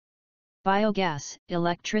biogas,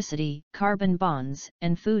 electricity, carbon bonds,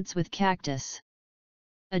 and foods with cactus.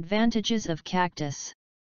 Advantages of cactus: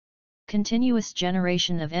 continuous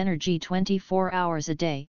generation of energy 24 hours a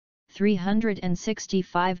day,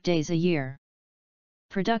 365 days a year.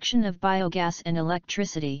 Production of biogas and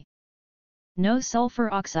electricity. No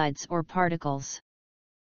sulfur oxides or particles.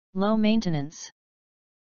 Low maintenance.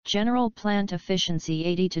 General plant efficiency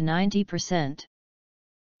 80 to 90%.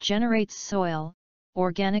 Generates soil,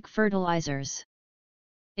 organic fertilizers.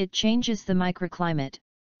 It changes the microclimate,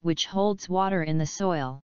 which holds water in the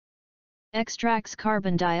soil. Extracts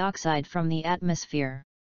carbon dioxide from the atmosphere.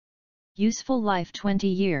 Useful life 20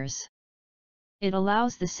 years. It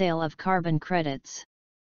allows the sale of carbon credits.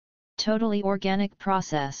 Totally organic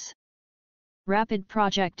process. Rapid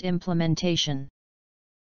project implementation.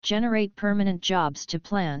 Generate permanent jobs to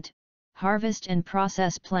plant, harvest and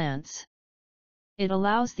process plants. It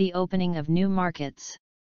allows the opening of new markets.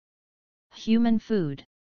 Human food.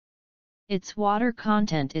 Its water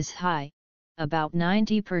content is high, about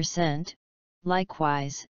 90%.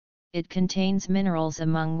 Likewise, it contains minerals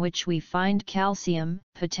among which we find calcium,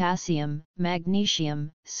 potassium,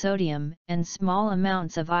 magnesium, sodium, and small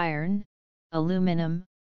amounts of iron, aluminum,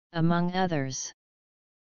 among others.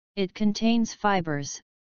 It contains fibers,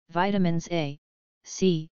 vitamins A,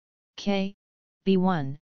 C, K,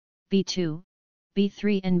 B1, B2,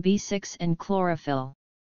 B3 and B6 and chlorophyll.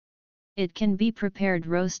 It can be prepared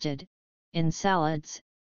roasted, in salads,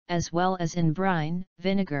 as well as in brine,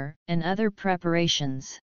 vinegar, and other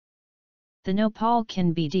preparations. The nopal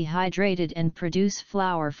can be dehydrated and produce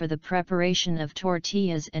flour for the preparation of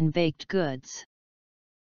tortillas and baked goods.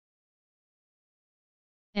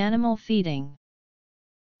 Animal feeding.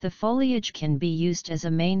 The foliage can be used as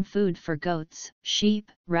a main food for goats,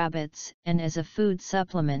 sheep, rabbits, and as a food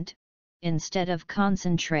supplement, instead of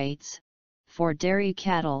concentrates, for dairy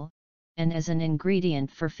cattle, and as an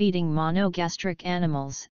ingredient for feeding monogastric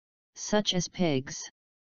animals, such as pigs.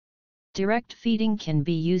 Direct feeding can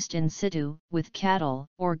be used in situ, with cattle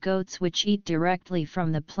or goats which eat directly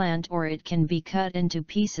from the plant, or it can be cut into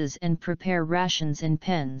pieces and prepare rations in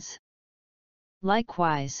pens.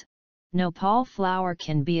 Likewise, nopal flour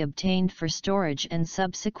can be obtained for storage and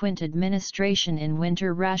subsequent administration in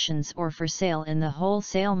winter rations or for sale in the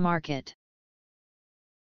wholesale market.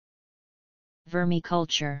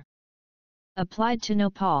 Vermiculture. Applied to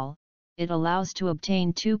nopal, it allows to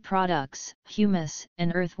obtain two products, humus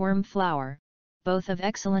and earthworm flour, both of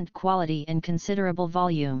excellent quality and considerable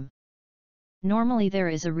volume. Normally there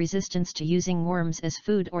is a resistance to using worms as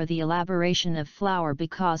food or the elaboration of flour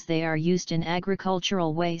because they are used in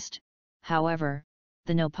agricultural waste. However,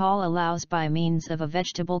 the nopal allows by means of a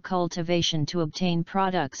vegetable cultivation to obtain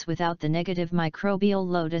products without the negative microbial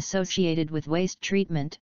load associated with waste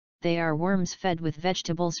treatment. They are worms fed with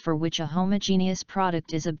vegetables for which a homogeneous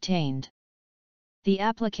product is obtained. The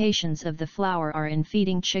applications of the flour are in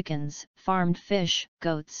feeding chickens, farmed fish,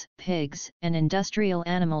 goats, pigs, and industrial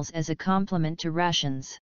animals as a complement to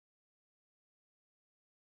rations.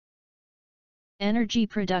 Energy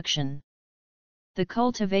production. The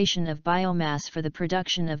cultivation of biomass for the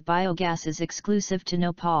production of biogas is exclusive to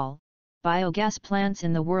nopal. Biogas plants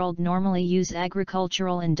in the world normally use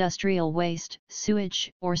agricultural industrial waste,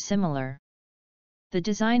 sewage, or similar. The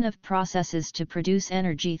design of processes to produce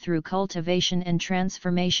energy through cultivation and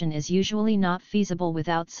transformation is usually not feasible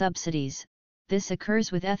without subsidies. This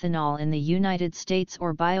occurs with ethanol in the United States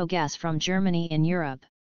or biogas from Germany in Europe.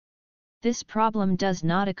 This problem does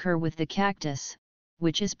not occur with the cactus,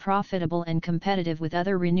 which is profitable and competitive with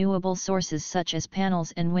other renewable sources such as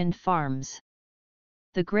panels and wind farms.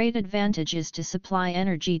 The great advantage is to supply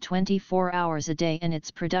energy 24 hours a day, and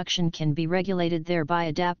its production can be regulated, thereby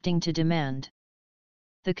adapting to demand.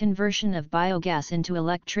 The conversion of biogas into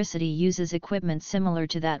electricity uses equipment similar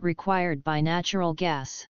to that required by natural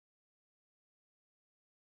gas.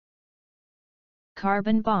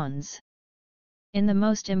 Carbon bonds. In the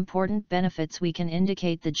most important benefits we can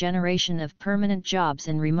indicate the generation of permanent jobs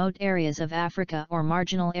in remote areas of Africa or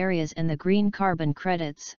marginal areas, and the green carbon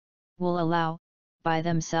credits will allow, by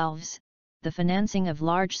themselves, the financing of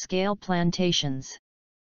large-scale plantations.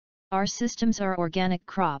 Our systems are organic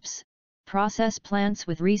crops, process plants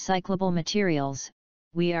with recyclable materials.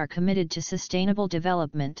 We are committed to sustainable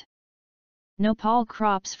development. Nopal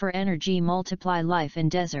crops for energy multiply life in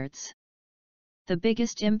deserts. The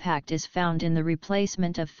biggest impact is found in the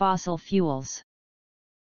replacement of fossil fuels.